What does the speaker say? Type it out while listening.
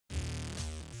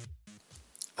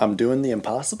I'm doing the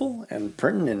impossible and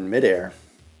printing in midair.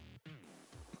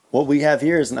 What we have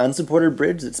here is an unsupported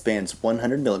bridge that spans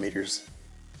 100 millimeters.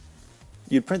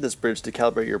 You'd print this bridge to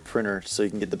calibrate your printer so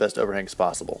you can get the best overhangs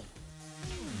possible.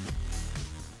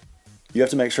 You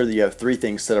have to make sure that you have 3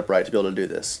 things set up right to be able to do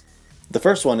this. The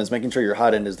first one is making sure your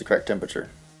hot end is the correct temperature.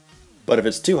 But if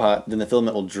it's too hot, then the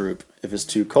filament will droop. If it's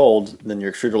too cold, then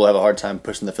your extruder will have a hard time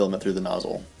pushing the filament through the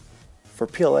nozzle. For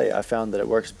PLA, I found that it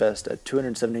works best at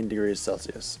 217 degrees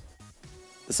Celsius.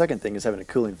 The second thing is having a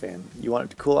cooling fan. You want it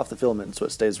to cool off the filament so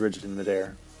it stays rigid in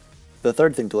midair. The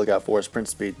third thing to look out for is print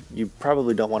speed. You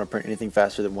probably don't want to print anything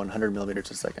faster than 100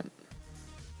 millimeters a second.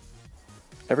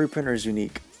 Every printer is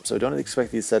unique, so don't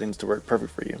expect these settings to work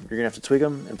perfect for you. You're going to have to tweak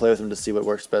them and play with them to see what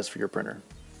works best for your printer.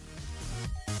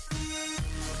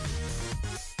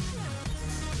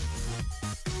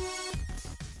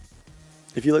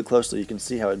 If you look closely, you can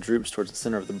see how it droops towards the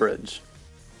center of the bridge.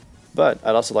 But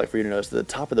I'd also like for you to notice that the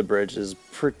top of the bridge is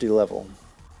pretty level.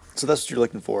 So that's what you're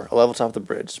looking for, a level top of the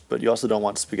bridge, but you also don't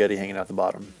want spaghetti hanging out the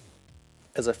bottom.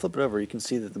 As I flip it over, you can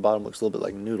see that the bottom looks a little bit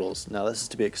like noodles. Now this is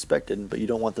to be expected, but you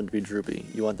don't want them to be droopy.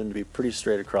 You want them to be pretty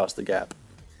straight across the gap.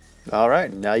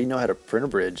 Alright, now you know how to print a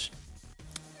bridge.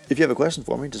 If you have a question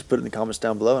for me, just put it in the comments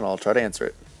down below and I'll try to answer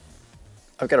it.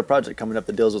 I've got a project coming up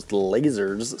that deals with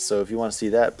lasers, so if you want to see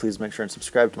that, please make sure and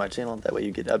subscribe to my channel. That way you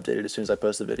get updated as soon as I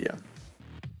post a video.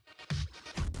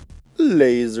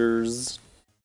 Lasers.